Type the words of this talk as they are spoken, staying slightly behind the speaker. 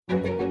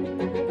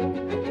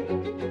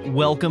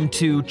Welcome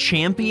to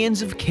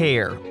Champions of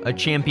Care, a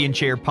Champion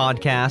Chair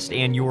podcast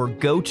and your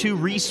go-to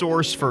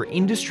resource for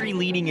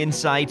industry-leading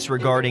insights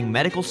regarding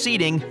medical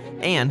seating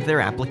and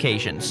their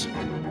applications.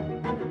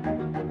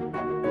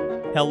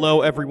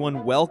 Hello,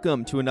 everyone.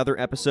 Welcome to another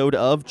episode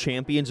of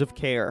Champions of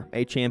Care,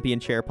 a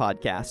Champion Chair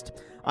podcast.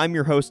 I'm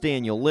your host,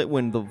 Daniel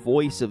Litwin, the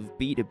voice of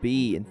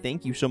B2B, and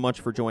thank you so much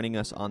for joining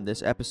us on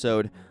this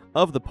episode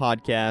of the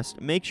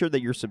podcast. Make sure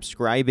that you're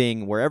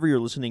subscribing wherever you're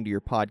listening to your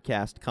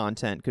podcast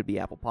content. Could be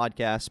Apple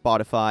Podcasts,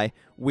 Spotify.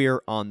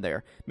 We're on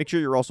there. Make sure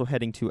you're also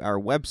heading to our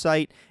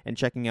website and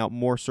checking out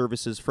more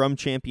services from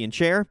Champion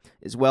Chair,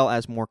 as well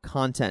as more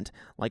content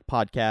like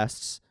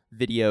podcasts,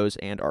 videos,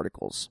 and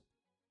articles.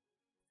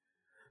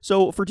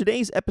 So for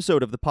today's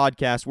episode of the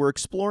podcast, we're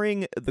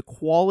exploring the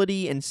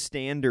quality and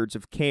standards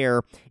of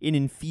care in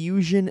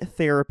infusion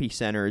therapy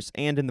centers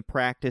and in the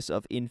practice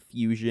of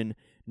infusion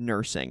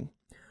nursing.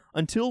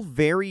 Until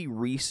very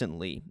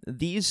recently,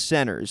 these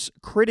centers,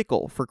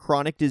 critical for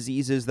chronic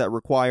diseases that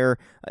require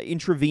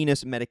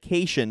intravenous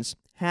medications,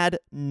 had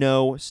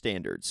no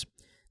standards.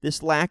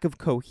 This lack of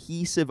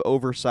cohesive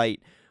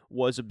oversight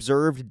was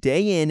observed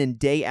day in and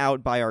day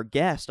out by our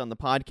guest on the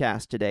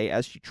podcast today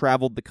as she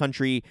traveled the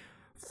country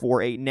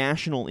for a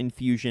national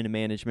infusion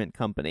management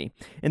company.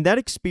 And that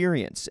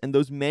experience and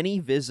those many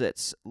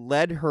visits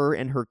led her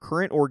and her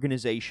current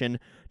organization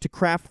to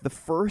craft the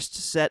first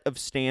set of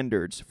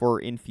standards for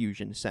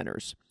infusion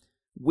centers.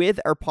 With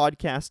our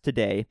podcast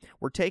today,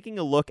 we're taking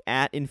a look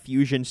at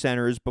infusion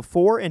centers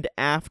before and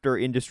after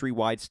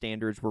industry-wide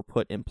standards were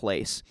put in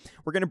place.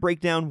 We're going to break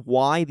down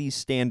why these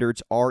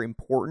standards are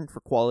important for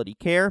quality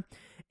care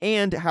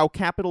and how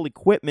capital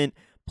equipment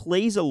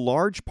plays a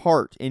large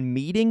part in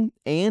meeting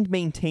and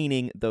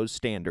maintaining those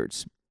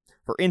standards.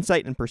 For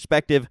insight and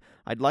perspective,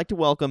 I'd like to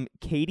welcome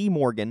Kaitey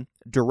Morgan,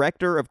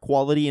 Director of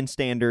Quality and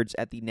Standards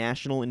at the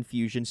National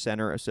Infusion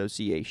Center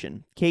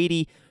Association.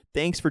 Kaitey,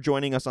 thanks for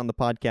joining us on the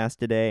podcast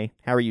today.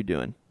 How are you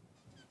doing?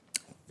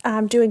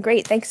 I'm doing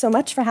great. Thanks so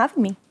much for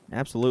having me.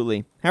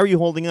 Absolutely. How are you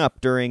holding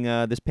up during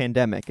this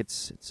pandemic?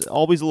 It's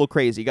always a little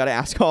crazy. You got to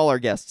ask all our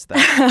guests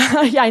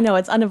that. Yeah, I know.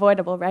 It's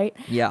unavoidable, right?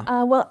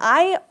 Yeah. Well,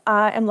 I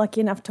am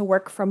lucky enough to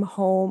work from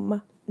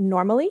home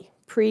normally,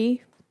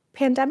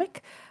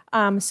 pre-pandemic.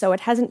 So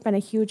it hasn't been a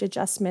huge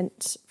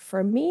adjustment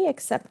for me,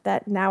 except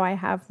that now I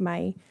have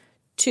my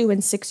 2-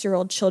 and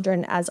 6-year-old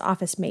children as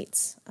office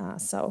mates.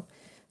 So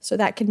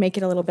that can make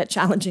it a little bit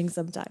challenging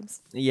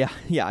sometimes. Yeah,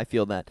 I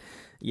feel that.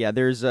 Yeah,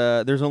 there's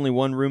only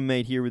one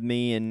roommate here with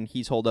me, and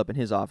he's holed up in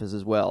his office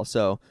as well.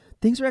 So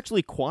things are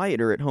actually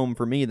quieter at home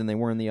for me than they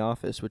were in the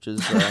office, which is,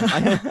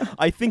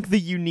 I think, the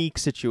unique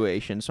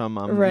situation. So I'm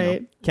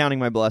right. Counting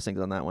my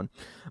blessings on that one.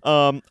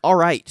 All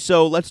right,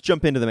 so let's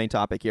jump into the main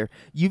topic here.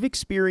 You've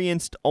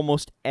experienced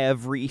almost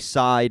every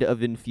side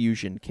of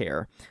infusion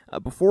care.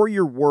 Before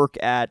your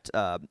work at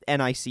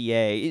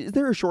NICA, is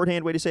there a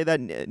shorthand way to say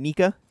that?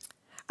 NICA?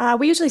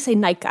 We usually say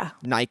NICA.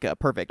 NICA,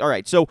 perfect. All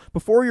right, so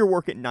before your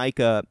work at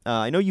NICA,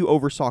 I know you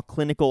oversaw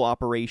clinical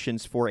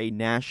operations for a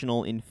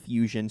national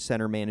infusion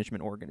center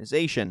management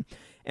organization.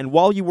 And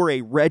while you were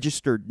a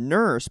registered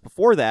nurse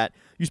before that,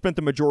 you spent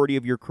the majority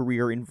of your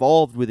career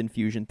involved with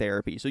infusion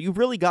therapy. So you've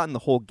really gotten the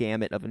whole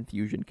gamut of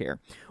infusion care.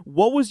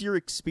 What was your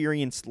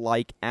experience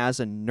like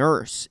as a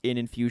nurse in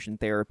infusion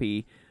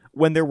therapy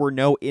when there were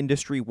no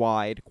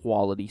industry-wide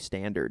quality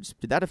standards?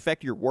 Did that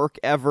affect your work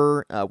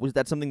ever? Was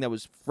that something that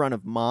was front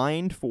of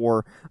mind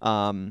for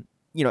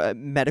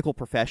medical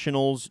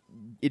professionals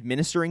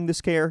administering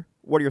this care?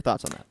 What are your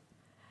thoughts on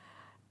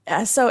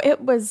that? So it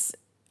was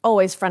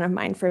always front of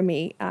mind for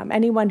me.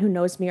 Anyone who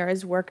knows me or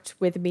has worked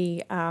with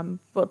me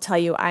will tell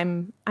you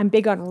I'm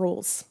big on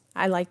rules.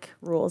 I like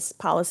rules,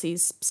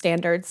 policies,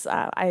 standards.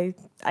 I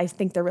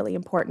think they're really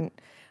important.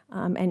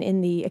 And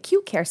in the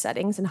acute care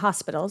settings in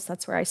hospitals,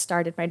 that's where I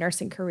started my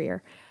nursing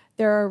career,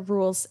 there are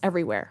rules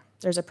everywhere.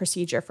 There's a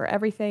procedure for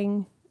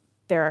everything.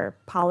 There are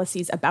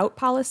policies about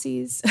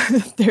policies.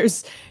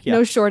 There's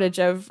no shortage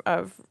of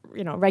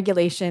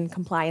regulation,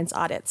 compliance,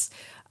 audits.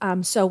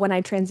 So when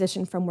I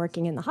transitioned from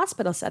working in the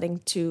hospital setting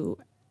to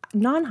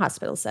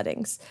non-hospital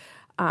settings,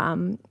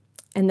 and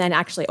then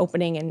actually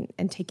opening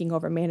and taking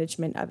over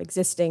management of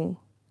existing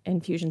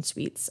infusion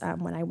suites,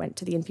 when I went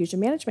to the infusion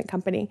management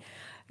company,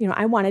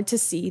 I wanted to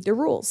see the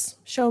rules,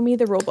 show me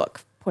the rule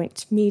book,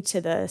 point me to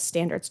the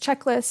standards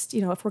checklist.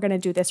 If we're going to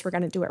do this, we're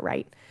going to do it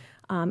right.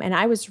 And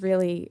I was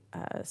really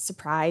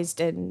surprised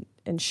and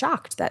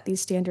shocked that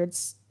these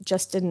standards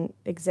just didn't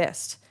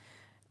exist.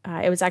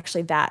 It was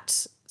actually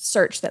that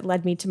search that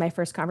led me to my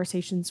first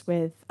conversations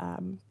with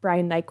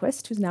Brian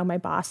Nyquist, who's now my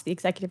boss, the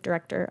executive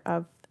director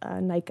of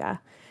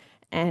NICA.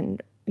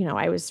 And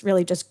I was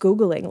really just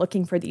Googling,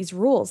 looking for these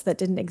rules that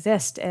didn't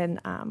exist. And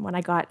when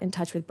I got in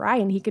touch with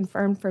Brian, he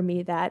confirmed for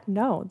me that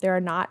no, there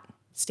are not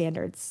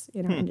standards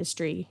in our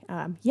industry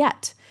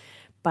yet.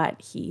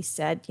 But he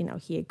said,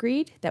 he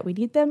agreed that we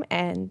need them,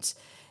 and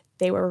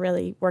they were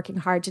really working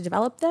hard to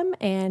develop them.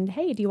 And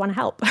hey, do you want to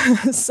help?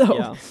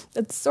 So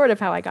that's sort of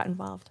how I got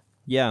involved.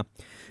 Yeah.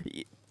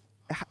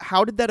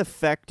 how did that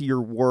affect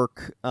your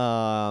work,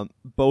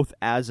 both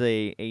as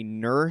a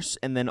nurse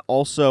and then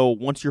also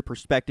once your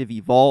perspective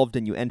evolved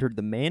and you entered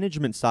the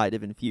management side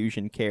of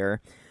infusion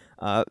care?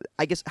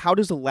 I guess, how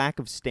does the lack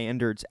of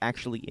standards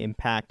actually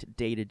impact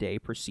day-to-day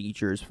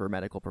procedures for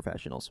medical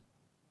professionals?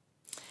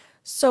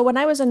 So when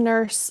I was a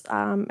nurse,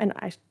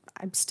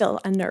 I'm still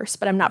a nurse,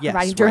 but I'm not Yes,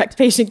 providing direct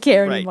patient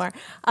care Right. anymore.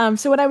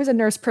 So when I was a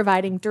nurse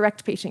providing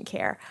direct patient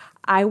care,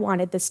 I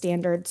wanted the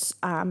standards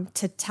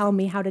to tell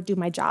me how to do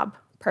my job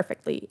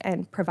perfectly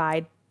and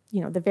provide,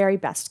 the very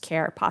best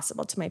care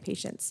possible to my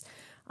patients.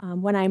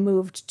 When I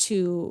moved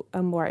to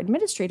a more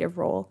administrative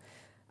role,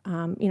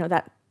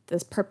 that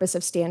this purpose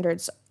of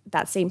standards,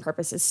 that same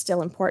purpose is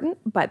still important,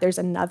 but there's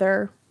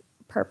another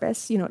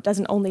purpose. It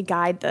doesn't only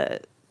guide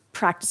the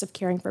practice of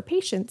caring for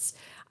patients,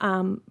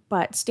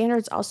 but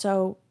standards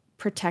also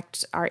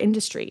protect our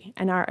industry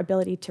and our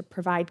ability to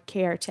provide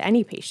care to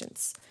any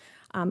patients.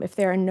 If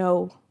there are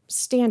no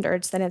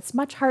standards, then it's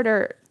much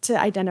harder to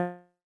identify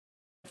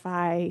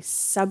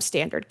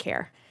substandard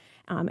care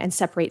and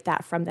separate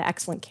that from the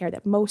excellent care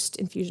that most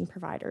infusion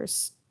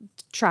providers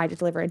try to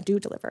deliver and do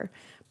deliver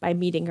by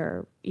meeting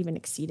or even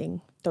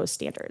exceeding those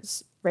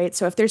standards, right?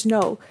 So if there's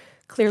no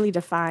clearly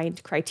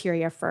defined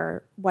criteria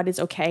for what is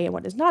okay and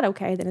what is not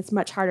okay, then it's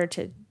much harder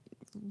to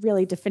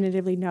really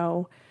definitively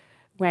know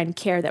when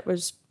care that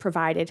was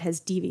provided has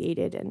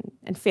deviated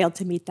and failed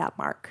to meet that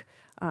mark.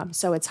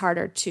 So it's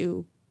harder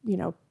to,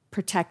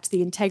 protect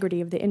the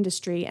integrity of the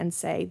industry and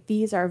say,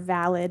 these are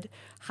valid,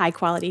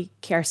 high-quality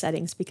care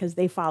settings because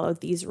they follow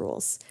these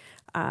rules.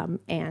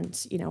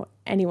 And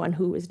anyone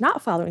who is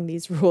not following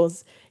these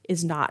rules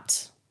is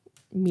not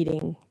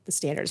meeting the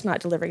standards, not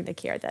delivering the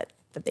care that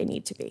they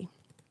need to be.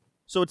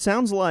 So it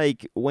sounds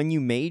like when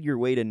you made your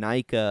way to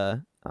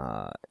NICA,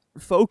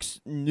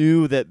 folks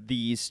knew that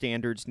these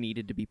standards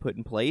needed to be put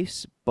in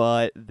place,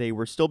 but they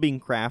were still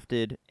being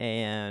crafted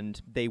and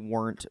they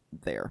weren't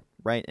there,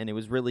 right? And it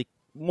was really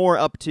more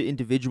up to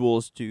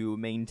individuals to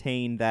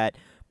maintain that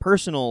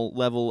personal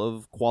level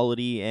of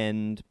quality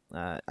and,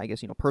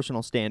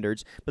 personal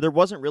standards, but there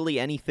wasn't really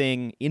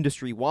anything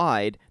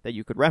industry-wide that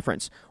you could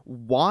reference.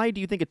 Why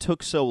do you think it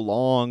took so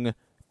long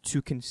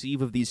to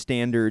conceive of these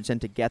standards and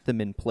to get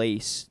them in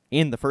place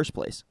in the first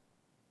place?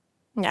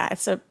 Yeah,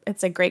 it's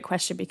a great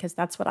question because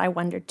that's what I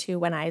wondered too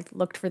when I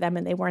looked for them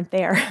and they weren't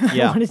there.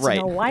 Yeah, I wanted right.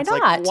 to know why It's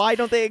not. like, why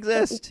don't they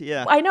exist?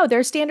 Yeah, I know there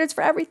are standards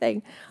for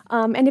everything.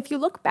 And if you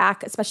look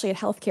back, especially at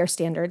healthcare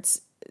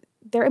standards,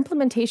 their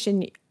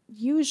implementation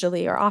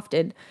usually or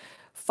often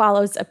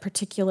follows a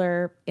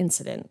particular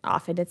incident.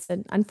 Often it's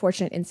an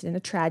unfortunate incident, a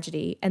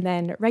tragedy, and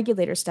then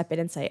regulators step in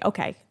and say,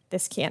 okay,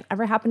 this can't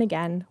ever happen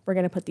again. We're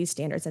going to put these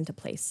standards into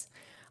place.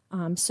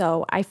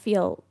 So I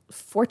feel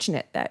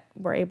fortunate that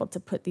we're able to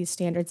put these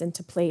standards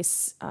into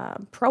place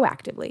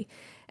proactively.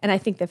 And I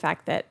think the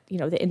fact that,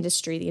 the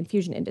industry, the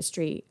infusion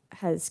industry,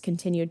 has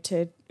continued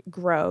to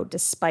grow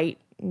despite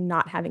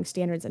not having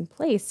standards in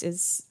place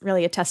is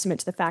really a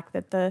testament to the fact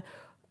that the,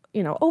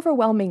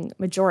 overwhelming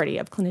majority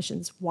of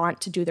clinicians want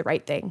to do the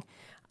right thing.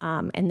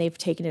 And they've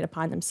taken it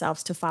upon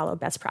themselves to follow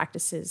best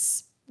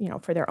practices,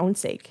 for their own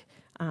sake,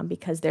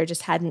 because there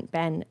just hadn't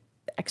been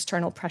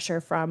external pressure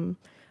from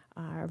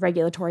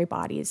regulatory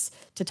bodies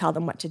to tell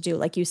them what to do.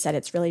 Like you said,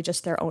 it's really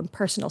just their own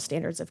personal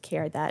standards of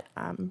care that,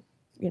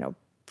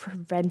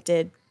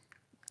 prevented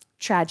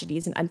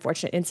tragedies and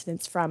unfortunate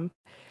incidents from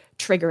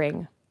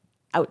triggering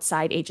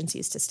outside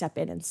agencies to step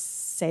in and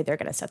say they're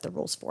going to set the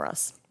rules for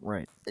us.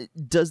 right.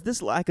 Does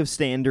this lack of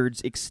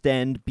standards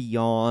extend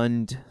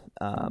beyond,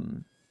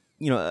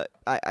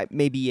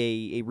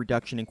 maybe a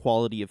reduction in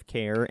quality of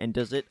care, and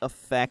does it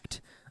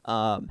affect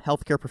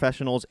healthcare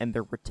professionals and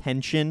their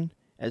retention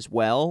as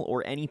well,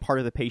 or any part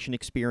of the patient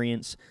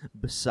experience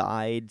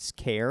besides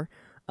care?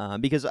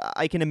 Because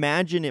I can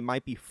imagine it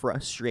might be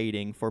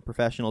frustrating for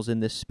professionals in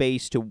this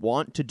space to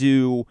want to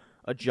do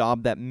a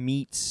job that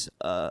meets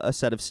a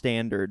set of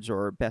standards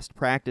or best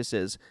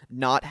practices,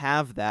 not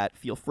have that,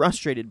 feel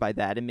frustrated by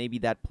that, and maybe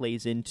that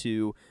plays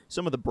into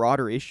some of the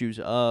broader issues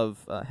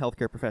of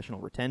healthcare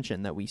professional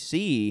retention that we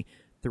see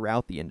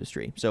throughout the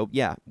industry. So,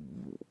 yeah,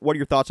 what are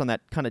your thoughts on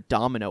that kind of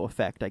domino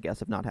effect, I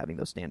guess, of not having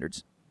those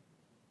standards?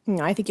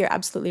 I think you're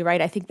absolutely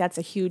right. I think that's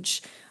a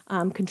huge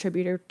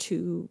contributor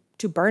to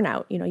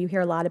burnout. You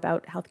hear a lot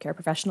about healthcare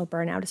professional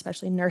burnout,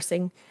 especially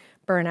nursing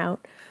burnout.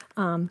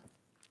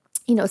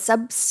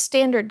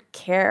 Substandard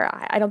care,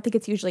 I don't think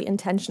it's usually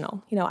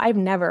intentional. I've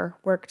never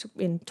worked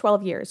in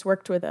 12 years,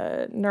 worked with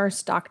a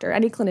nurse, doctor,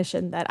 any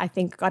clinician that I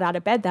think got out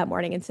of bed that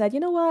morning and said, you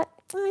know what,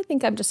 I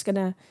think I'm just going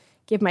to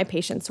give my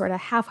patient sort of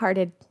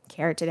half-hearted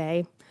care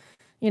today.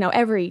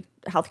 Every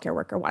healthcare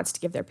worker wants to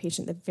give their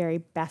patient the very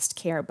best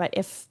care, but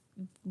if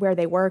where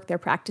they work, their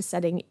practice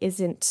setting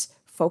isn't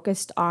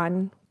focused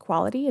on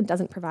quality and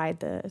doesn't provide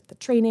the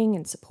training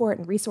and support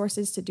and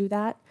resources to do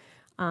that,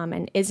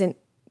 and isn't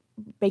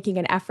making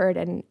an effort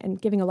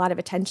and giving a lot of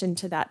attention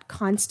to that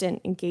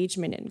constant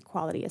engagement in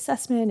quality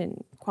assessment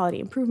and quality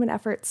improvement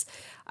efforts,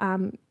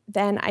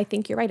 then I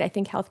think you're right. I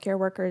think healthcare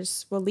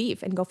workers will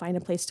leave and go find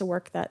a place to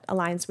work that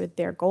aligns with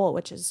their goal,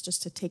 which is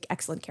just to take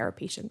excellent care of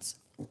patients.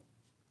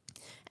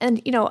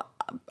 And,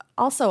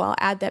 also I'll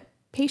add that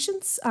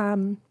patients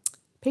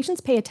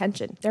pay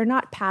attention. They're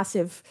not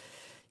passive,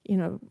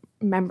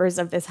 members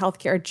of this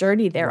healthcare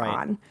journey they're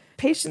on.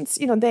 Patients,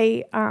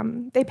 they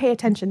pay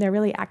attention. They're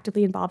really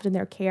actively involved in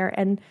their care,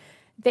 and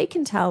they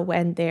can tell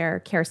when their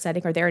care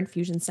setting or their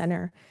infusion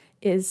center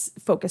is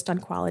focused on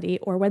quality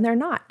or when they're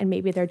not. And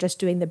maybe they're just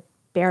doing the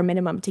bare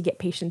minimum to get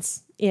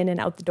patients in and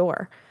out the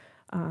door.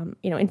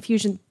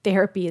 Infusion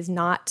therapy is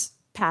not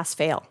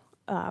pass-fail.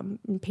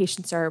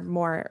 Patients are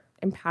more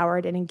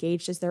empowered and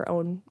engaged as their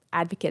own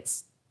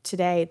advocates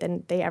today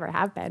than they ever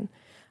have been.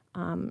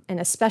 And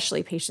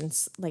especially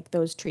patients like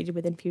those treated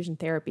with infusion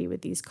therapy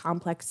with these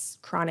complex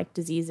chronic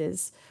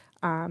diseases,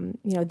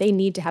 they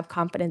need to have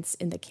confidence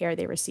in the care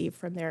they receive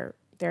from their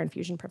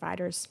infusion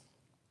providers.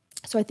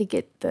 So I think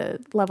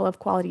the level of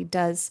quality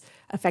does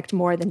affect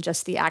more than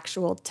just the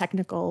actual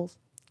technical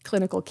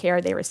clinical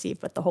care they receive,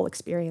 but the whole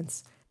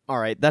experience. All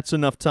right, that's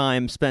enough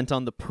time spent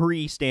on the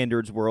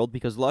pre-standards world,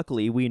 because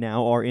luckily we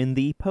now are in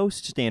the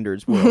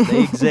post-standards world.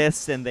 They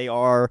exist, and they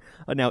are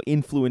now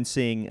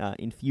influencing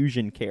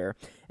infusion care.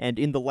 And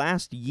in the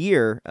last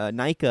year,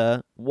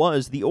 NICA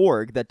was the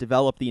org that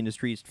developed the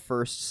industry's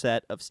first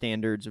set of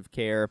standards of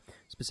care,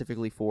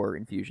 specifically for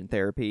infusion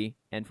therapy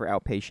and for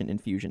outpatient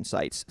infusion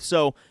sites.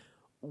 So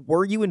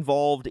were you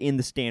involved in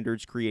the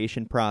standards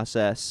creation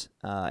process?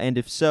 And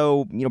if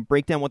so,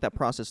 break down what that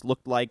process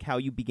looked like, how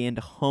you began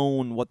to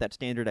hone what that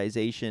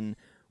standardization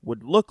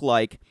would look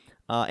like,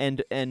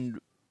 and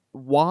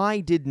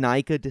why did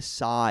NICA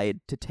decide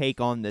to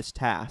take on this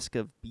task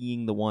of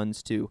being the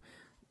ones to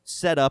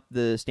set up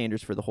the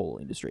standards for the whole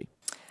industry?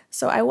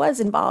 So I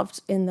was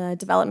involved in the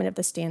development of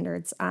the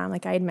standards.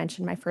 Like I had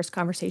mentioned, my first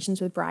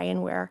conversations with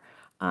Brian, where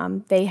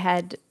they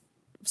had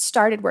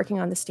started working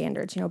on the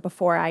standards,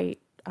 before I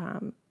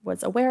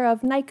was aware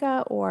of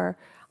NICA or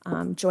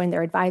joined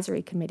their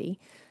advisory committee.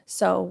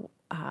 So,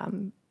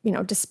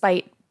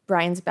 despite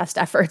Brian's best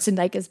efforts and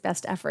NICA's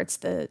best efforts,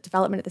 the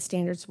development of the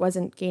standards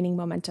wasn't gaining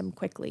momentum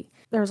quickly.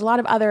 There was a lot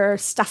of other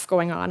stuff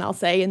going on, I'll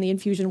say, in the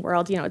infusion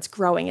world. It's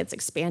growing, it's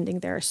expanding.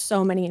 There are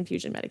so many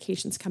infusion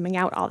medications coming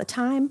out all the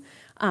time,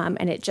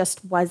 and it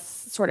just was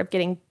sort of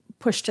getting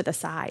pushed to the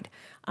side.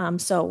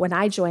 So when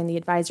I joined the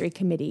advisory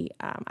committee,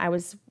 I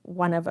was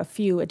one of a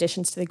few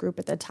additions to the group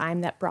at the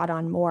time that brought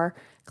on more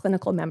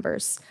clinical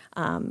members.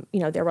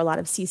 There were a lot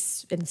of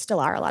and still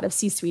are a lot of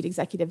C-suite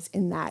executives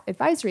in that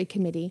advisory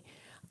committee,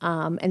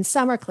 and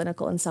some are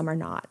clinical and some are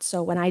not.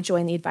 So when I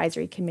joined the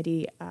advisory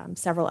committee,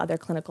 several other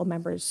clinical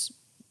members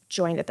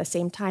joined at the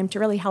same time to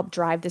really help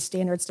drive the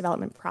standards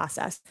development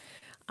process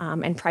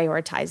and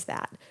prioritize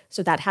that.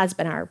 So that has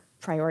been our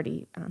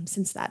priority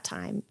since that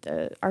time.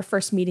 Our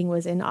first meeting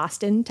was in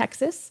Austin,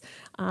 Texas,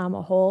 a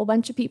whole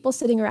bunch of people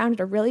sitting around at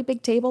a really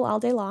big table all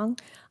day long.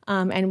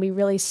 And we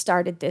really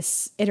started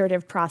this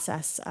iterative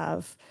process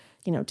of,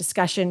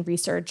 discussion,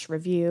 research,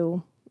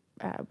 review.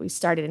 We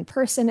started in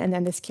person, and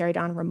then this carried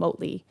on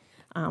remotely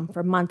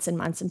for months and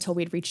months until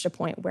we'd reached a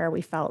point where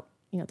we felt,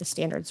 the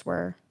standards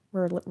were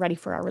ready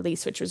for our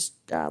release, which was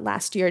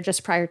last year,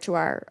 just prior to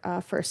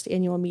our first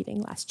annual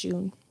meeting last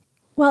June.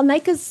 Well,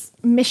 NICA's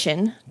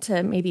mission,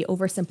 to maybe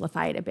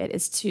oversimplify it a bit,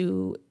 is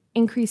to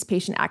increase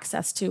patient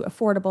access to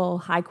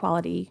affordable,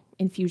 high-quality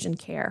infusion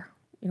care,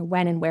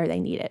 when and where they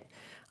need it.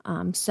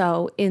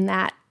 So in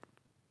that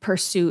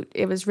pursuit,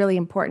 it was really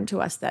important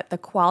to us that the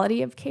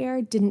quality of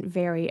care didn't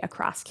vary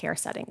across care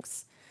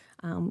settings.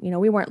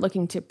 We weren't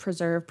looking to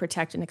preserve,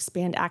 protect, and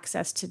expand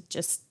access to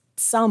just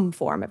some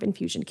form of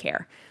infusion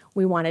care.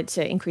 We wanted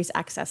to increase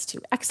access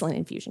to excellent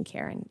infusion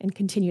care and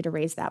continue to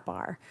raise that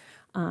bar.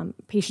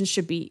 Patients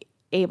should be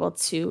able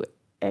to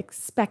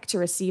expect to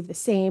receive the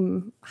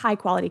same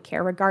high-quality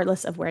care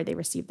regardless of where they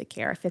receive the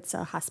care, if it's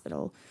a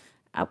hospital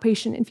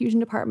outpatient infusion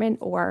department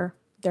or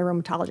their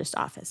rheumatologist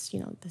office.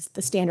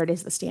 The standard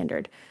is the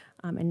standard,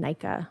 and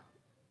NICA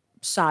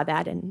saw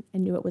that and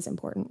knew it was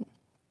important.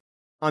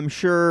 I'm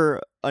sure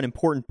an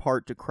important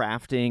part to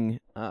crafting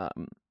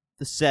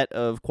the set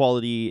of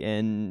quality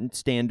and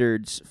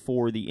standards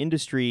for the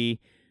industry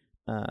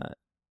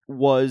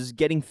was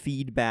getting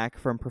feedback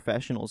from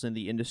professionals in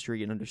the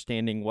industry and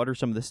understanding what are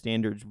some of the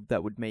standards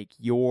that would make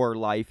your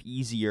life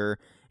easier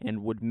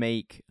and would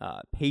make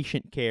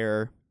patient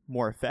care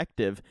more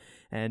effective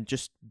and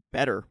just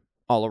better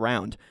all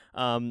around.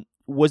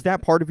 Was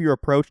that part of your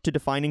approach to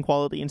defining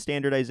quality and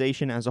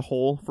standardization as a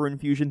whole for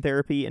infusion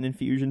therapy and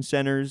infusion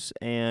centers?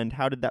 And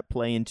how did that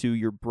play into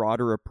your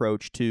broader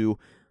approach to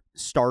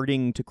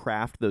starting to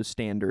craft those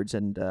standards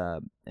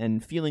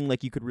and feeling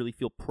like you could really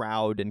feel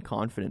proud and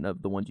confident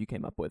of the ones you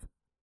came up with?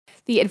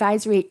 The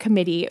advisory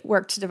committee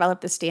worked to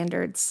develop the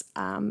standards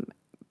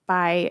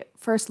by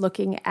first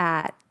looking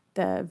at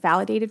the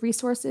validated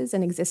resources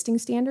and existing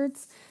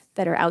standards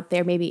that are out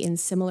there, maybe in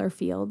similar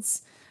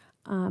fields,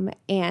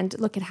 and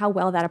look at how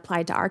well that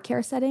applied to our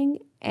care setting.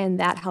 And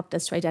that helped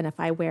us to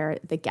identify where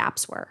the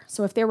gaps were.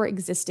 So if there were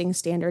existing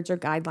standards or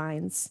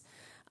guidelines,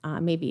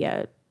 maybe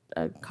a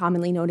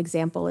commonly known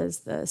example is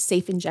the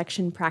safe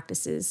injection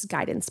practices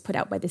guidance put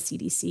out by the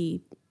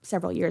CDC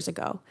several years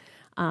ago.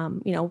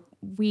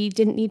 we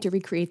didn't need to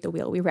recreate the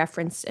wheel. We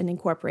referenced and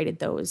incorporated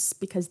those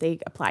because they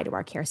apply to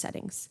our care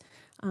settings.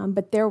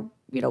 But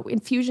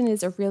infusion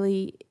is a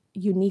really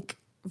unique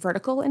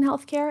vertical in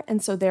healthcare.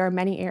 And so there are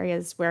many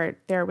areas where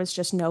there was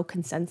just no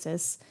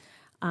consensus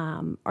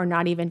or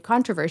not even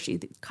controversy.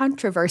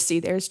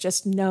 There's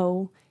just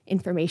no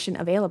information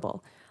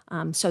available.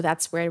 So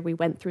that's where we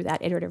went through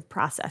that iterative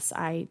process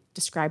I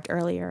described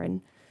earlier,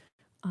 and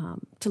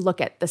to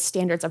look at the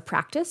standards of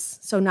practice.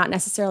 So not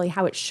necessarily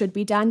how it should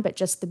be done, but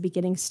just the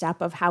beginning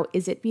step of how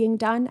is it being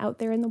done out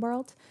there in the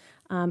world.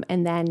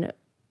 And then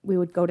we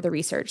would go to the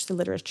research, the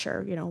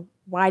literature,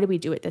 why do we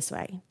do it this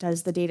way?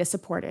 Does the data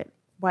support it?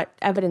 What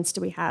evidence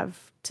do we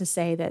have to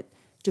say that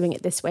doing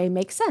it this way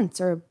makes sense?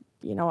 Or,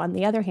 on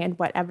the other hand,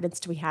 what evidence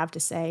do we have to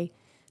say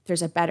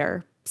there's a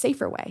better,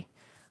 safer way?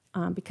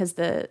 Because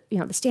the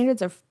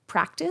standards of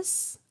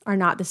practice are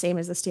not the same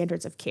as the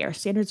standards of care.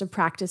 Standards of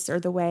practice are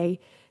the way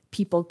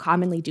people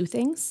commonly do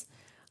things,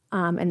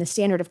 and the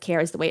standard of care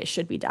is the way it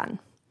should be done.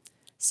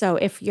 So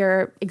if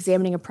you're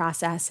examining a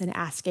process and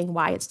asking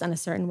why it's done a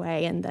certain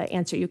way, and the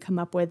answer you come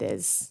up with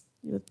is,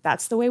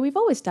 that's the way we've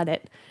always done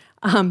it,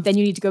 then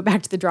you need to go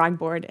back to the drawing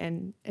board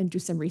and do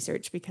some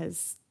research,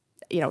 because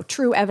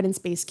true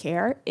evidence-based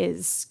care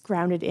is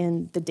grounded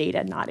in the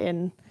data, not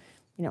in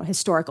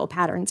historical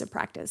patterns of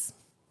practice.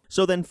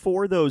 So then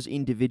for those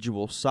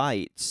individual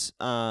sites,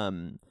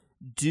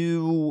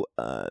 do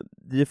the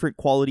different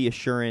quality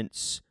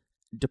assurance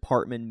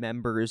department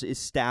members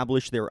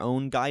establish their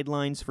own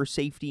guidelines for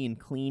safety and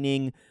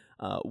cleaning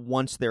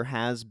once there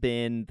has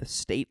been the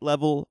state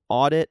level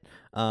audit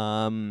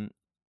on,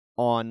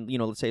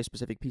 let's say a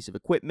specific piece of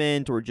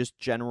equipment or just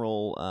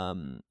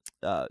general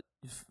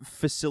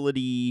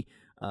facility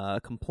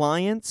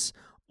compliance?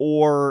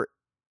 Or,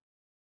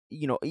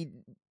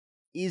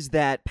 is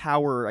that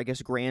power, I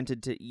guess,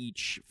 granted to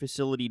each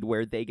facility to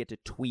where they get to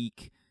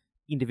tweak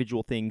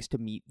individual things to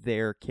meet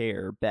their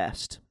care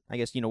best? I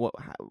guess,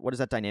 what does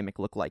that dynamic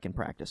look like in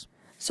practice?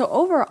 So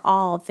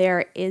overall,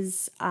 there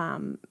is,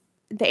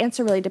 the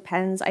answer really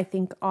depends, I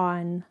think,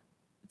 on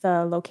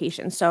the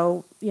location.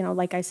 So,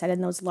 like I said,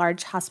 in those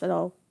large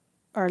hospital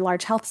or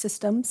large health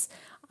systems,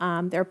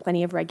 there are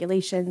plenty of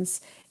regulations.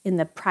 In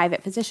the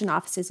private physician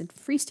offices and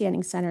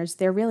freestanding centers,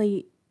 there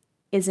really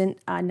isn't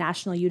a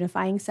national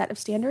unifying set of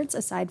standards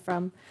aside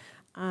from,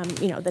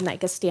 the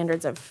NICA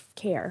standards of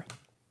care.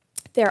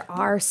 There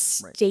are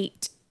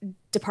state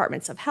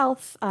departments of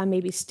health,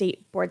 maybe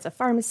state boards of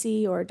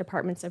pharmacy or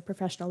departments of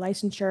professional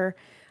licensure.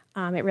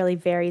 It really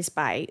varies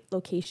by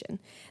location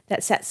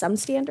that set some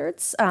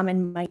standards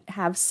and might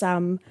have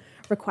some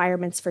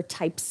requirements for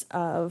types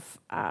of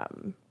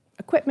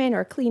equipment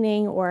or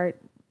cleaning or,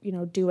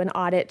 do an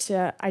audit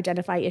to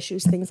identify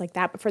issues, things like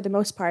that. But for the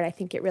most part, I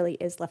think it really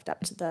is left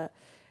up to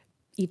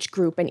each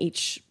group and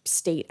each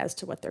state as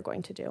to what they're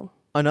going to do.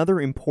 Another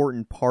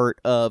important part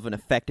of an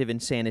effective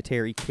and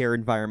sanitary care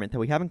environment that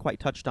we haven't quite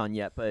touched on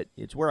yet, but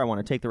it's where I want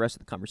to take the rest of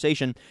the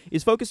conversation,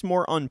 is focus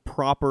more on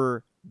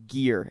proper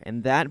gear,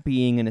 and that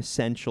being an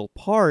essential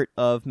part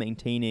of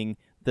maintaining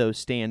those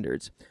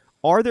standards.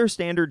 Are there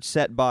standards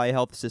set by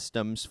health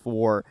systems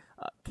for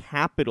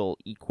capital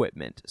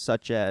equipment,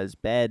 such as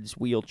beds,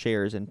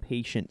 wheelchairs, and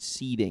patient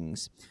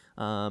seatings,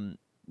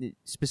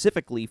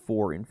 specifically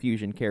for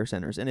infusion care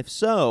centers? And if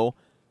so,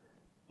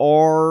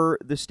 are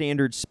the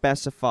standards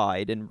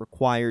specified and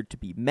required to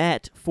be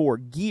met for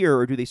gear,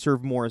 or do they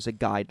serve more as a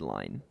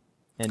guideline?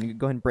 And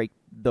go ahead and break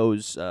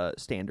those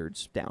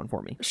standards down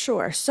for me.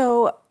 Sure.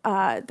 So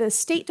the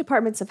state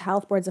departments of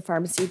health, boards of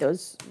pharmacy,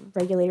 those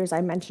regulators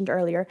I mentioned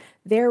earlier,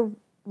 their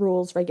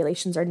rules,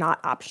 regulations are not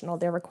optional.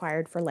 They're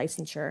required for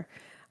licensure.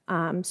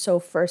 So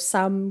for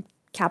some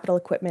capital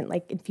equipment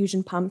like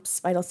infusion pumps,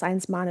 vital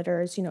signs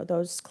monitors,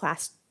 those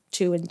class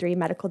 2 and 3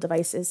 medical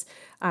devices,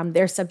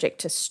 they're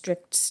subject to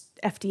strict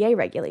FDA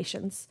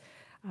regulations.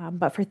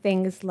 But for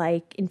things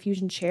like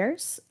infusion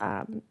chairs,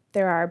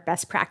 there are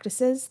best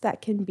practices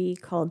that can be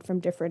called from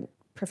different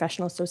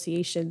professional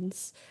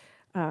associations.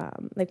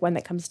 Like one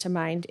that comes to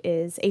mind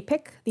is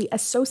APIC, the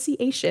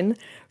Association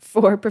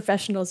for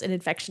Professionals in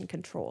Infection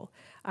Control.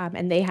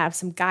 And they have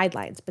some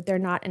guidelines, but they're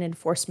not an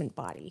enforcement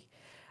body.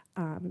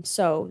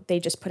 So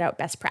they just put out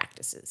best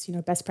practices.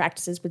 Best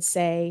practices would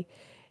say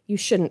you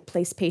shouldn't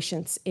place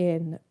patients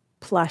in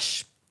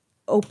plush,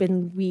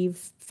 open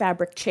weave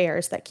fabric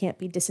chairs that can't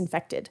be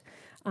disinfected.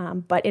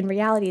 But in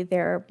reality,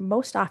 there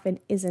most often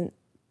isn't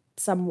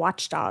some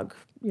watchdog,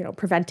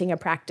 preventing a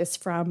practice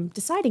from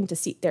deciding to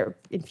seat their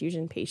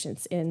infusion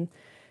patients in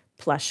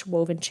plush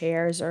woven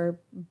chairs or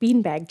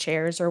beanbag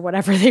chairs or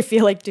whatever they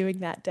feel like doing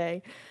that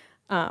day.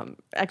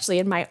 Actually,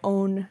 in my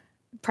own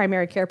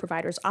primary care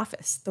provider's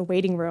office, the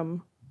waiting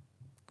room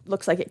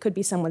looks like it could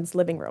be someone's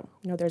living room.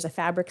 There's a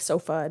fabric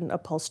sofa and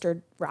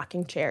upholstered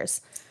rocking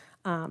chairs.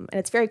 And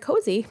it's very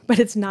cozy, but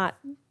it's not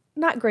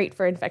great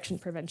for infection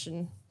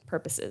prevention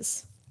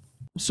purposes.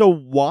 So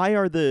why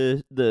are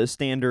the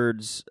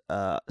standards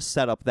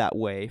set up that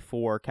way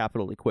for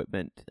capital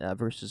equipment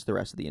versus the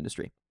rest of the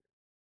industry?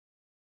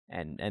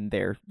 And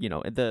their,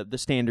 the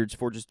standards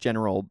for just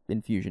general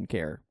infusion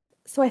care?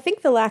 So I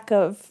think the lack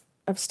of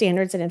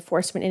standards and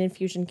enforcement in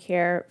infusion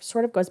care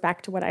sort of goes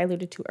back to what I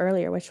alluded to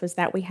earlier, which was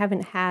that we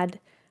haven't had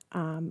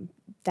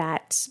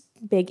that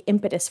big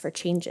impetus for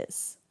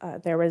changes.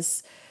 There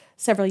was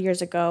several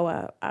years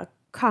ago a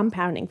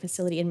compounding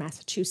facility in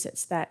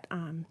Massachusetts that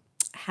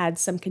had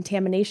some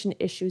contamination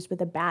issues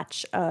with a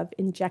batch of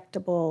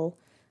injectable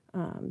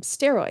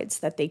steroids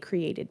that they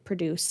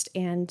produced,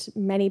 and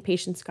many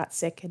patients got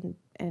sick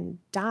and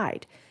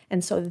died.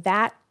 And so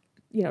that,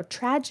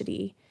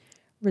 tragedy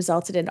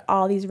resulted in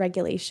all these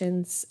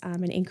regulations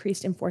and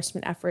increased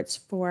enforcement efforts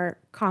for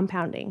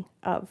compounding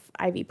of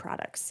IV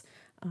products.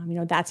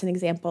 That's an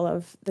example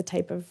of the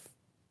type of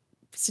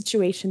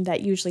situation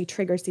that usually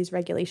triggers these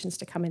regulations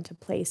to come into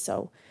place.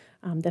 So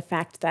the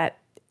fact that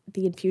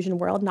the infusion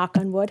world, knock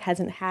on wood,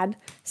 hasn't had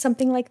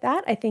something like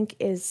that, I think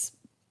is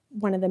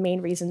one of the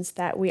main reasons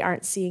that we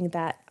aren't seeing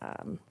that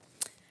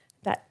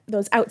that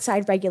those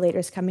outside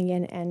regulators coming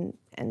in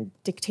and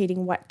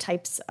dictating what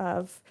types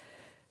of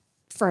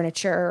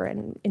furniture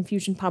and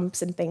infusion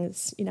pumps and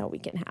things, we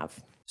can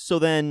have. So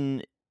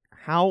then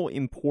how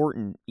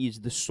important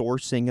is the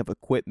sourcing of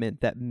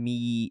equipment that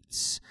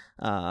meets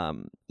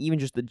even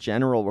just the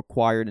general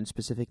required and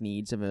specific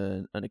needs of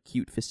an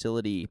acute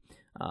facility?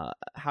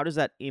 How does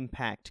that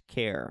impact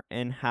care?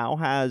 And how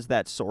has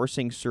that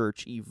sourcing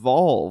search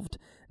evolved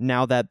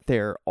now that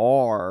there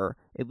are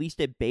at least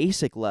a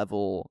basic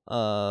level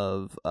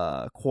of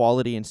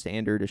quality and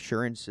standard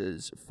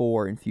assurances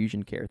for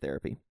infusion care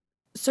therapy?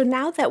 So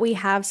now that we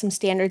have some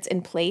standards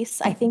in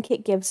place, I think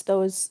it gives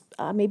those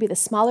maybe the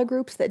smaller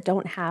groups that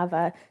don't have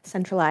a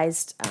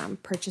centralized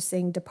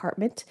purchasing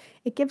department,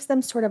 it gives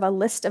them sort of a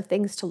list of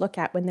things to look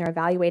at when they're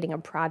evaluating a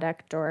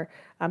product or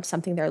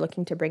something they're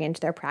looking to bring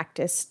into their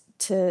practice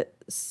to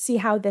see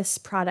how this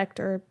product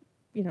or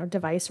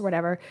device or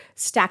whatever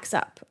stacks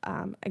up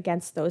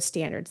against those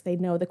standards. They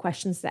know the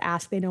questions to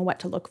ask. They know what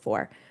to look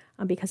for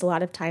because a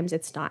lot of times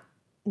it's not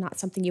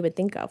something you would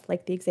think of,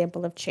 like the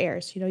example of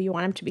chairs. You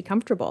want them to be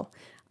comfortable,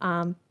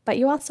 but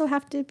you also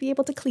have to be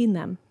able to clean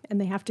them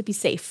and they have to be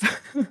safe.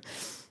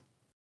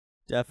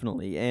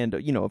 Definitely. And,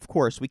 of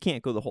course, we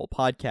can't go the whole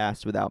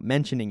podcast without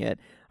mentioning it.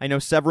 I know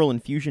several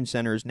infusion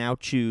centers now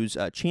choose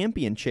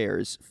champion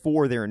chairs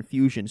for their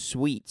infusion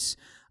suites.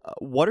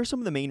 What are some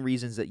of the main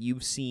reasons that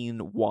you've seen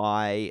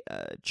why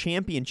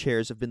champion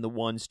chairs have been the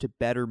ones to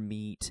better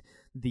meet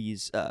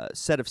these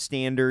set of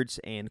standards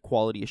and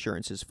quality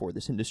assurances for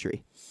this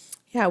industry?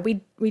 Yeah,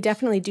 we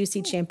definitely do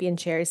see champion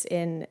chairs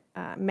in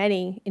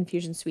many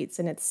infusion suites,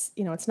 and it's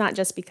not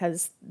just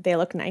because they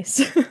look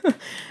nice.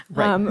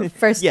 Right.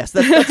 First, yes,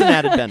 that's an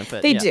added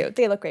benefit. They do.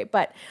 They look great,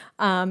 but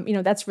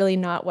that's really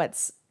not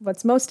what's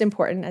most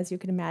important, as you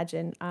can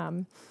imagine.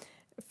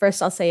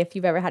 First, I'll say if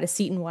you've ever had a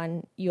seat in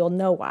one, you'll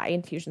know why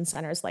infusion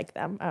centers like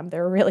them.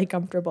 They're really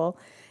comfortable,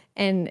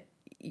 and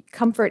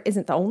comfort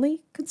isn't the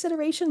only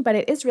consideration, but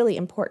it is really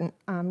important.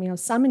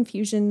 Some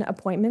infusion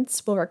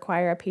appointments will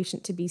require a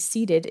patient to be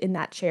seated in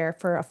that chair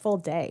for a full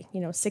day,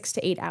 6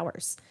 to 8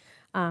 hours.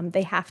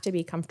 They have to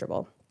be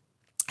comfortable.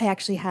 I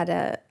actually had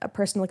a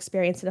personal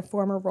experience in a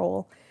former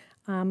role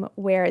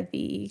where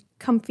the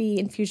comfy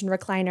infusion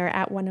recliner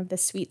at one of the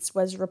suites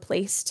was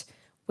replaced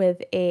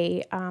with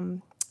a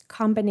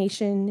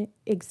combination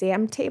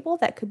exam table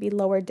that could be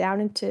lowered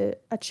down into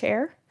a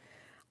chair,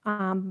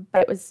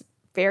 but it was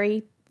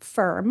very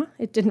firm.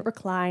 It didn't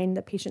recline.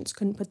 The patients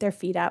couldn't put their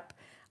feet up.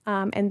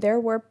 And there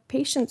were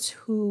patients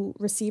who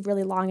receive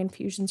really long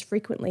infusions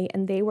frequently,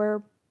 and they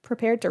were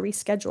prepared to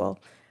reschedule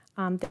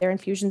their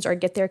infusions or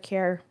get their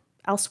care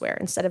elsewhere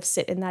instead of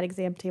sit in that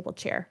exam table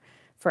chair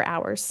for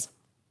hours.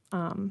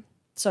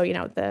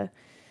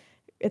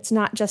 It's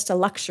not just a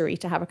luxury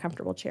to have a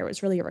comfortable chair. It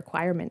was really a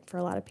requirement for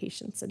a lot of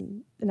patients.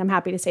 And I'm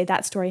happy to say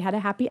that story had a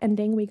happy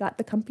ending. We got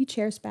the comfy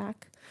chairs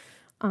back.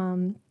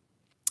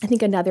 I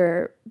think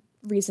another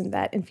reason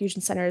that infusion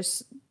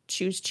centers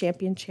choose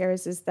champion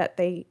chairs is that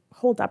they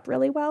hold up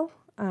really well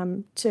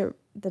to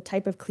the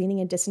type of cleaning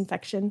and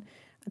disinfection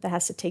that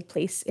has to take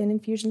place in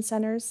infusion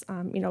centers.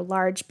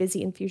 Large,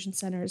 busy infusion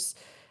centers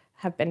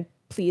have been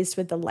pleased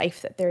with the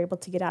life that they're able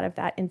to get out of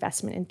that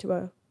investment into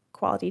a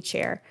quality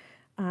chair.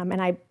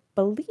 And I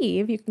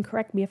believe, you can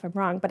correct me if I'm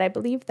wrong, but I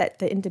believe that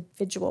the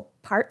individual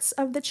parts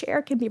of the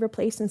chair can be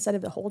replaced instead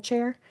of the whole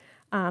chair.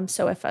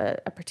 So if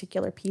a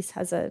particular piece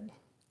has a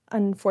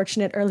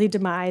unfortunate early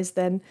demise,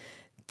 then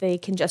they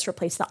can just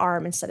replace the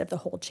arm instead of the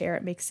whole chair.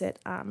 It makes it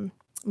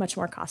much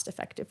more cost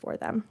effective for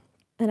them.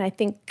 And I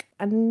think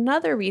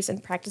another reason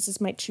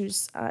practices might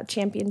choose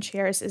champion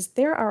chairs is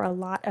there are a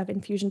lot of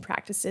infusion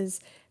practices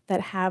that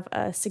have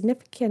a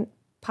significant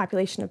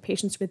population of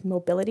patients with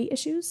mobility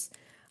issues.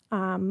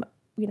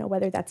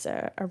 Whether that's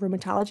a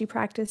rheumatology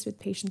practice with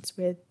patients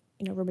with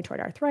rheumatoid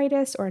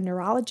arthritis, or a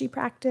neurology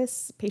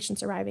practice,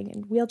 patients arriving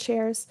in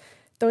wheelchairs.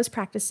 Those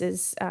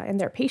practices and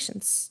their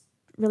patients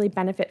really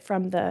benefit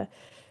from the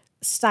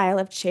style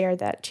of chair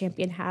that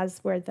Champion has,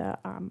 where the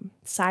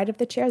side of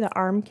the chair, the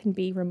arm can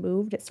be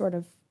removed. It sort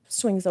of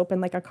swings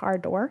open like a car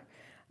door,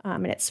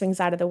 and it swings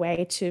out of the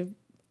way to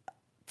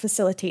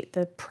facilitate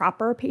the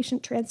proper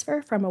patient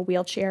transfer from a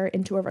wheelchair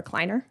into a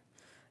recliner,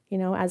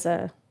 as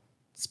a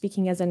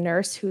speaking as a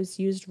nurse who's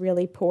used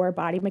really poor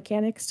body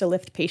mechanics to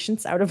lift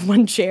patients out of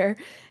one chair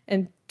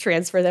and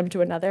transfer them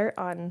to another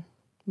on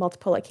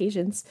multiple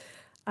occasions.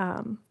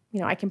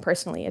 I can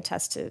personally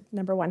attest to,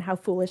 number one, how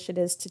foolish it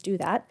is to do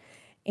that,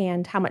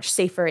 and how much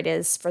safer it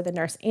is for the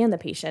nurse and the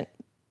patient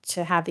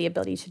to have the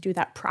ability to do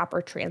that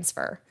proper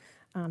transfer.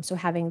 So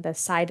having the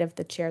side of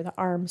the chair, the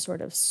arm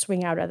sort of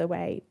swing out of the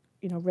way,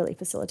 really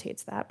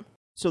facilitates that.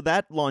 So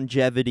that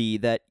longevity,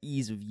 that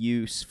ease of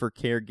use for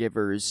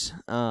caregivers,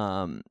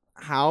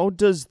 how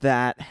does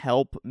that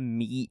help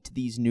meet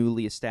these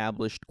newly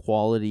established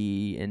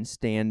quality and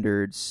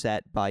standards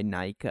set by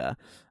NICA?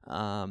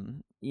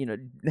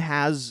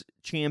 Has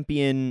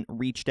Champion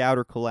reached out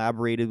or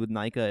collaborated with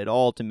NICA at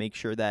all to make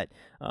sure that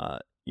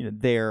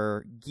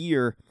their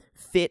gear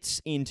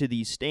fits into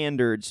these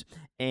standards,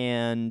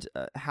 and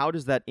how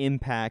does that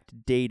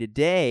impact day to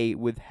day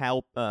with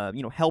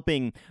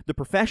helping the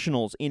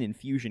professionals in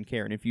infusion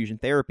care and infusion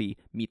therapy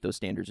meet those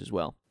standards as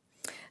well?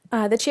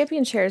 The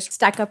Champion chairs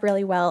stack up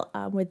really well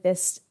with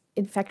this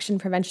infection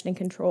prevention and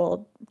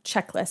control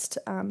checklist.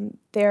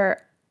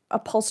 They're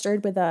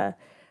upholstered with a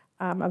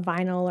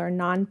vinyl or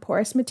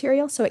non-porous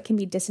material, so it can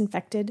be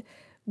disinfected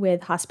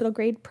with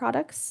hospital-grade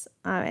products,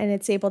 and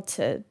it's able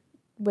to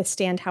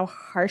withstand how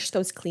harsh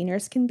those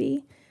cleaners can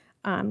be.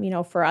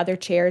 For other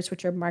chairs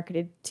which are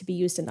marketed to be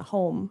used in the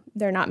home,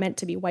 they're not meant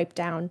to be wiped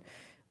down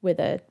with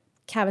a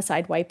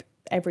Cavicide wipe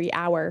every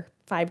hour,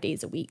 5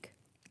 days a week.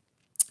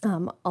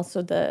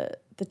 Also, the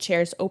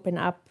chairs open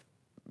up,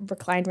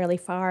 recline really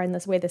far, and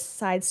this way the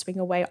sides swing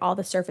away. All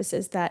the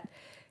surfaces that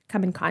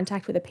come in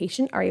contact with a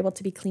patient are able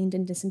to be cleaned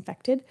and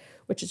disinfected,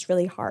 which is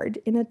really hard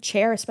in a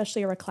chair,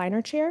 especially a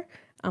recliner chair.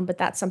 But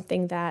that's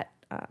something that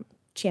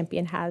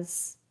Champion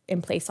has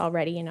in place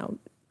already,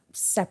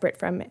 separate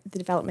from the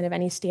development of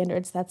any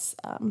standards. That's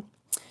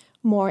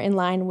more in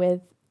line with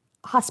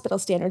hospital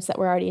standards that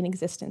were already in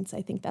existence.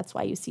 I think that's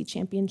why you see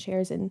Champion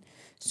chairs in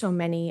so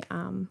many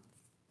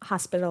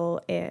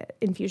hospital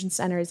infusion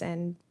centers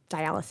and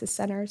dialysis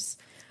centers.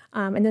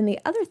 And then the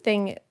other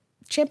thing,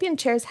 Champion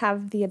chairs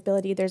have the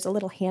ability, there's a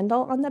little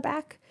handle on the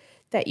back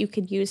that you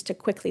could use to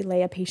quickly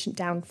lay a patient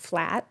down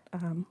flat,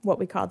 what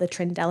we call the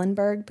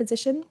Trendelenburg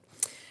position,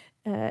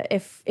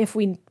 if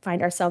we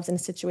find ourselves in a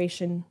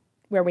situation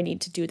where we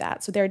need to do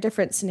that. So there are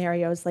different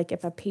scenarios, like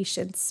if a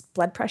patient's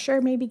blood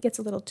pressure maybe gets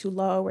a little too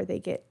low or they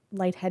get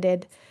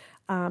lightheaded,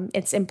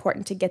 it's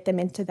important to get them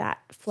into that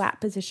flat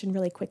position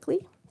really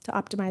quickly to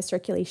optimize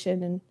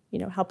circulation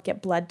and help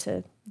get blood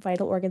to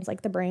vital organs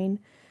like the brain.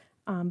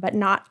 But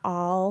not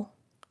all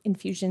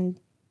infusion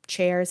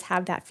chairs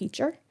have that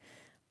feature.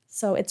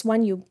 So it's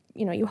one you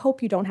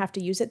hope you don't have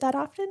to use it that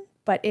often,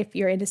 but if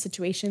you're in a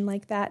situation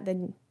like that,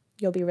 then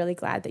you'll be really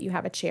glad that you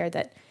have a chair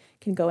that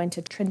can go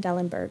into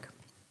Trendelenburg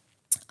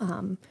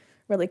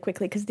really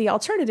quickly, because the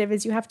alternative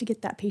is you have to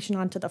get that patient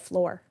onto the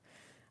floor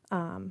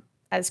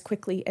as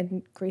quickly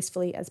and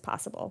gracefully as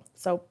possible.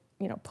 So,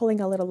 pulling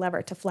a little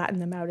lever to flatten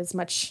them out is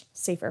much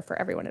safer for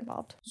everyone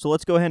involved. So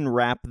let's go ahead and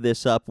wrap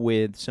this up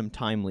with some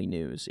timely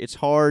news. It's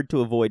hard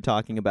to avoid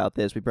talking about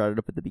this. We brought it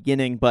up at the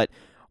beginning, but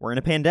we're in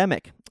a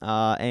pandemic,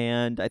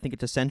 and I think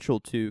it's essential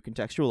to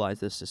contextualize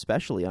this,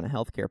 especially on a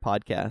healthcare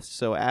podcast.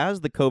 So as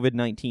the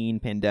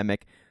COVID-19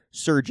 pandemic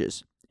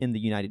surges in the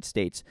United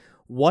States,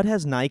 what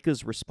has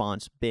NICA's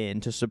response been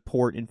to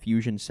support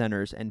infusion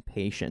centers and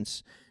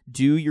patients?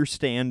 Do your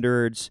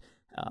standards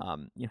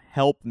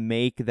help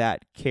make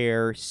that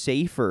care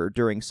safer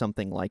during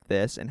something like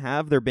this? And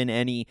have there been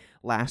any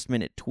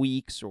last-minute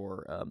tweaks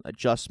or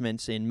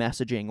adjustments in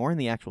messaging or in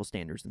the actual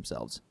standards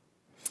themselves?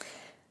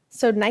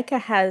 So NICA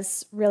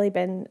has really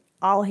been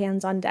all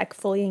hands on deck,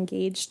 fully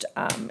engaged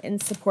in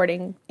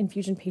supporting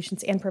infusion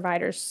patients and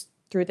providers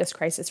through this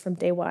crisis from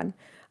day one.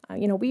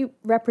 We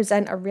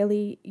represent a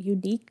really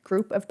unique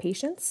group of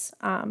patients.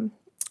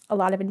 A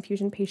lot of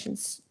infusion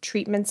patients'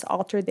 treatments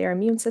alter their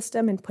immune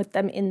system and put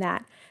them in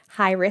that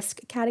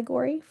high-risk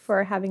category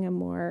for having a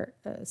more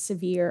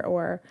severe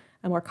or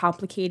a more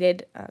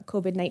complicated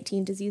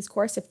COVID-19 disease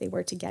course if they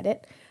were to get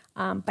it.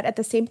 But at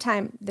the same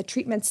time, the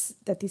treatments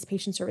that these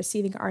patients are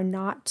receiving are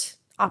not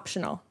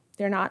optional.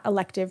 They're not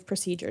elective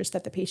procedures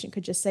that the patient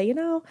could just say,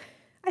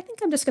 I think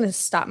I'm just going to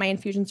stop my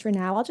infusions for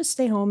now. I'll just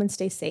stay home and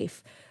stay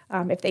safe.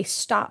 If they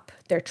stop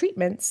their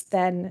treatments,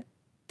 then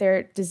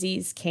their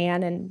disease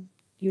can and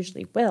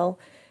usually will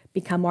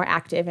become more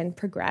active and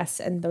progress,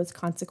 and those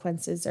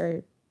consequences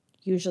are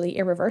usually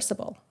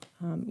irreversible,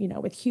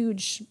 with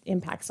huge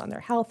impacts on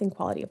their health and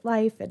quality of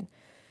life, and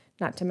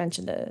not to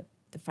mention the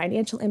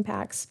financial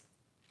impacts.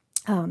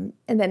 And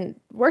then,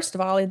 worst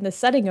of all, in the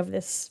setting of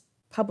this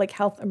public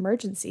health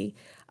emergency,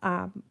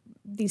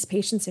 these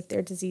patients, if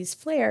their disease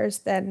flares,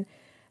 then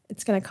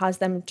it's going to cause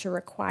them to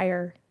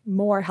require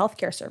more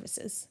healthcare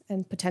services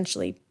and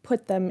potentially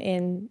put them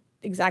in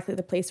exactly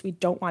the place we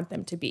don't want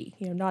them to be.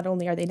 Not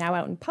only are they now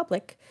out in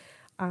public,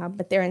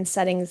 but they're in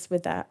settings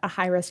with a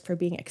high risk for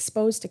being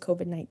exposed to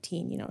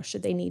COVID-19,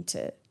 should they need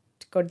to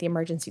go to the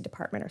emergency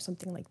department or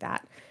something like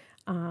that.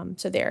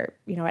 So they're,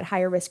 at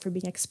higher risk for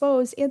being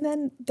exposed. And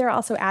then they're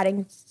also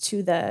adding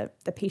to the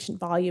patient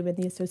volume and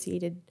the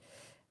associated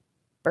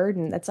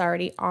burden that's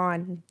already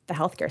on the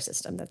healthcare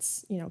system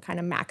that's, kind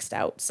of maxed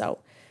out. So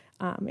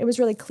it was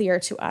really clear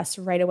to us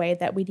right away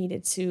that we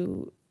needed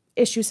to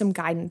issue some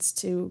guidance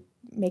to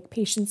make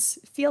patients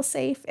feel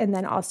safe, and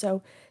then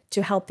also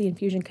to help the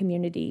infusion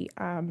community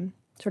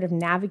sort of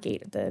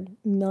navigate the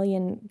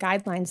million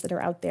guidelines that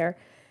are out there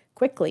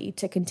quickly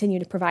to continue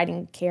to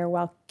providing care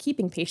while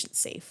keeping patients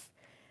safe.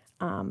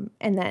 And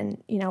then,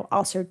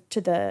 also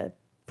to the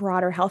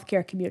broader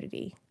healthcare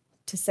community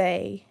to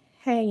say,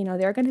 hey,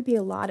 there are going to be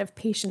a lot of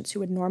patients who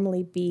would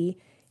normally be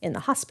in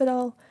the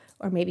hospital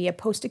or maybe a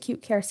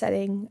post-acute care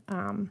setting,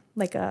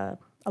 like a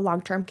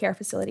long-term care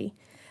facility,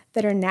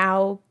 that are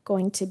now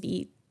going to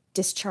be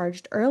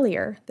discharged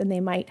earlier than they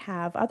might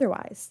have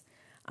otherwise.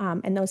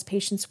 And those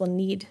patients will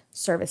need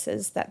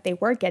services that they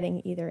were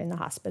getting either in the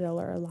hospital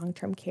or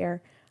long-term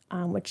care,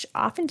 which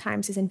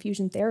oftentimes is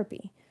infusion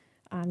therapy,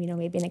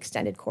 maybe an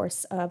extended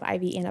course of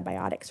IV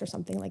antibiotics or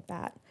something like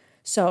that.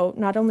 So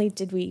not only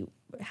did we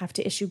have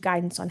to issue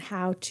guidance on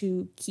how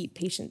to keep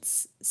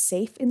patients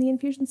safe in the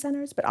infusion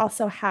centers, but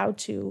also how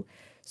to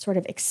sort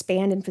of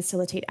expand and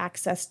facilitate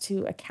access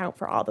to account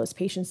for all those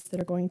patients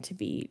that are going to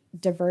be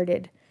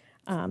diverted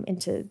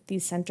into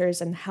these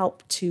centers and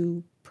help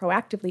to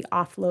proactively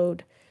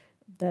offload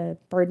the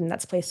burden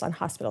that's placed on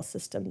hospital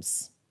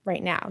systems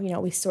right now.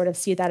 We sort of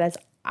see that as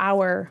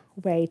our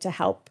way to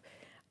help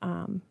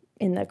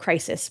in the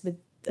crisis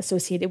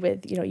associated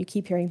with, you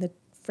keep hearing the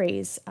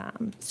phrase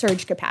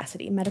surge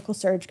capacity, medical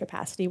surge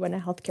capacity, when a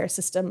healthcare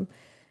system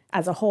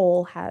as a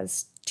whole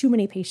has too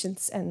many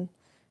patients and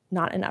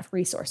not enough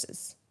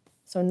resources.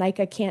 So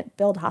NICA can't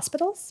build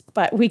hospitals,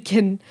 but we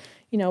can,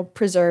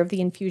 preserve the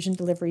infusion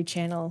delivery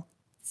channel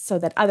so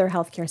that other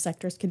healthcare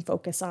sectors can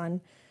focus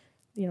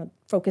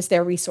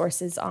their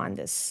resources on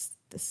this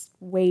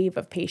wave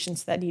of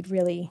patients that need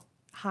really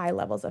high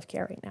levels of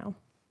care right now.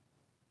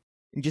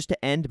 And just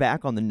to end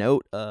back on the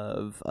note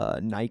of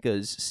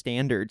NICA's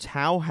standards,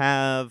 how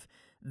have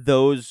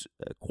those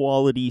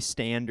quality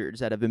standards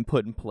that have been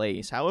put in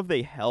place, how have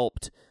they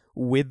helped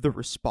with the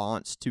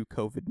response to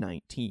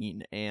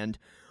COVID-19? And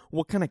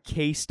what kind of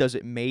case does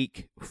it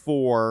make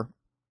for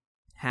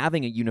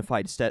having a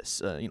unified set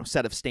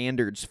of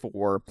standards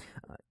for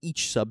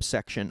each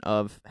subsection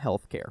of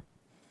healthcare?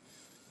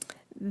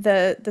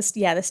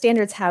 The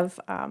standards have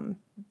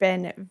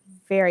been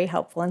very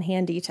helpful and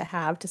handy to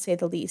have, to say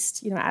the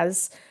least.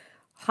 As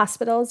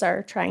hospitals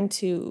are trying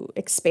to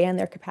expand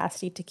their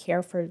capacity to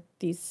care for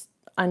these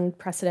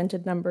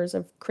unprecedented numbers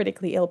of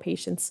critically ill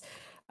patients,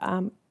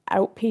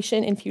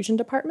 outpatient infusion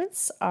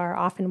departments are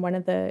often one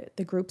of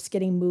the groups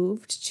getting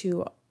moved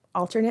to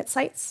alternate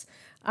sites.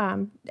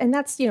 And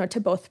that's, to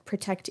both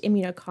protect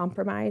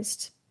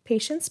immunocompromised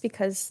patients,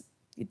 because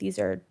these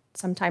are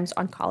sometimes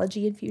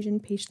oncology infusion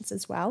patients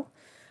as well.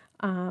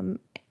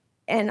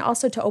 And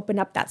also to open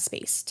up that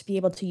space to be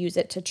able to use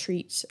it to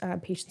treat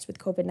patients with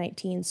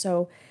COVID-19.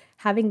 So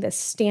having the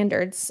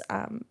standards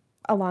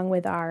along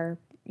with our,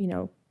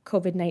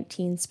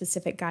 COVID-19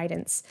 specific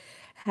guidance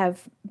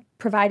have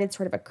provided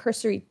sort of a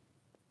cursory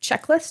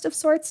checklist of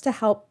sorts to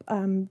help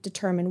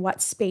determine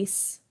what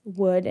space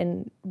would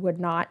and would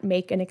not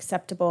make an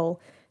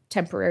acceptable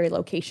temporary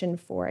location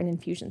for an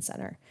infusion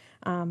center.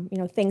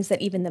 Things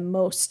that even the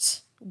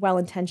most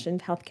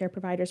well-intentioned healthcare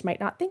providers might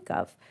not think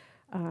of.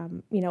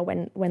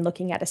 When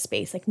looking at a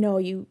space, like, no,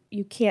 you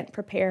can't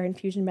prepare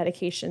infusion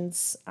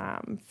medications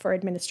for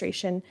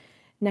administration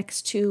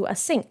next to a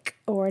sink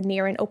or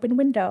near an open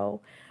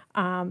window.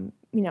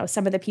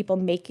 Some of the people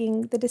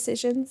making the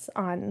decisions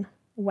on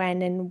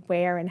when and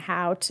where and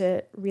how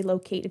to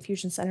relocate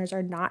infusion centers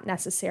are not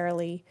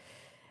necessarily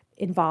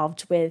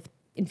involved with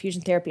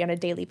infusion therapy on a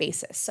daily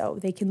basis. So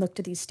they can look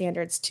to these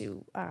standards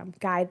to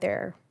guide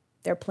their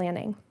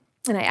planning.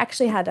 And I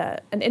actually had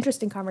an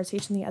interesting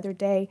conversation the other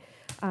day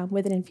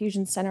with an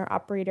infusion center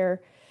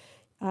operator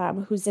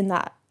who's in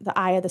the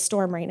eye of the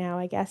storm right now,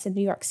 I guess, in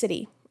New York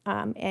City.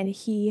 And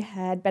he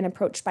had been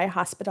approached by a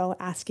hospital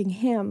asking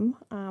him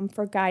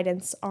for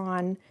guidance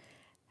on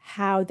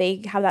how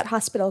that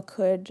hospital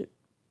could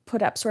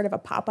put up sort of a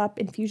pop-up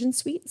infusion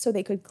suite so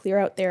they could clear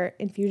out their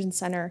infusion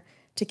center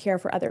to care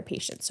for other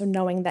patients. So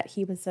knowing that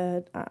he was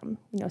a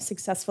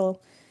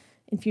successful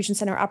infusion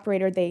center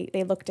operator,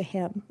 they looked to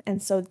him.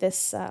 And so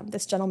this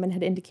gentleman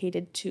had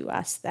indicated to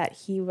us that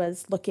he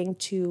was looking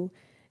to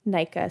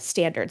NICA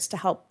standards to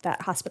help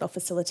that hospital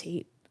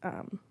facilitate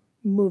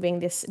moving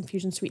this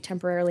infusion suite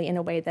temporarily in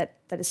a way that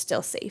is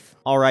still safe.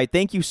 All right.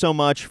 Thank you so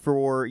much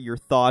for your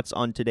thoughts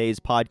on today's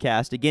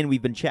podcast. Again,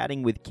 we've been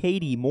chatting with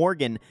Kaitey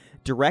Morgan,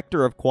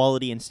 Director of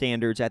Quality and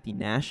Standards at the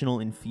National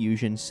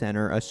Infusion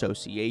Center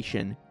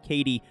Association.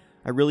 Kaitey,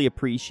 I really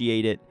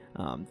appreciate it.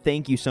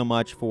 Thank you so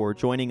much for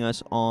joining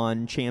us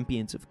on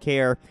Champions of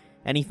Care.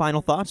 Any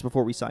final thoughts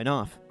before we sign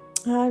off?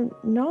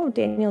 No,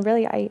 Daniel,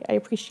 really, I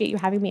appreciate you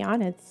having me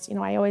on. It's,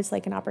 I always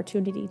like an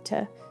opportunity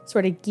to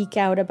sort of geek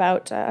out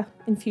about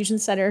infusion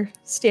center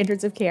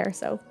standards of care.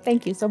 So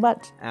thank you so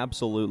much.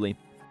 Absolutely.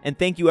 And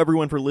thank you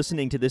everyone for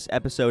listening to this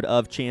episode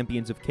of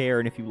Champions of Care.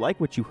 And if you like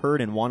what you heard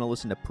and want to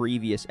listen to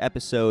previous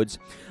episodes,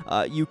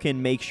 you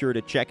can make sure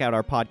to check out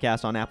our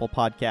podcast on Apple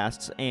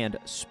Podcasts and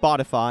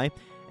Spotify.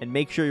 And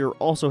make sure you're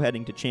also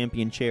heading to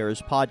Champion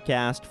Chair's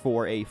podcast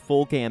for a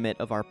full gamut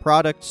of our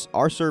products,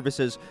 our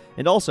services,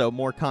 and also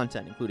more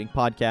content, including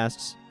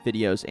podcasts,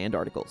 videos, and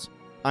articles.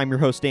 I'm your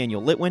host,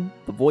 Daniel Litwin,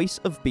 the voice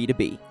of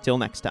B2B. Till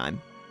next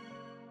time.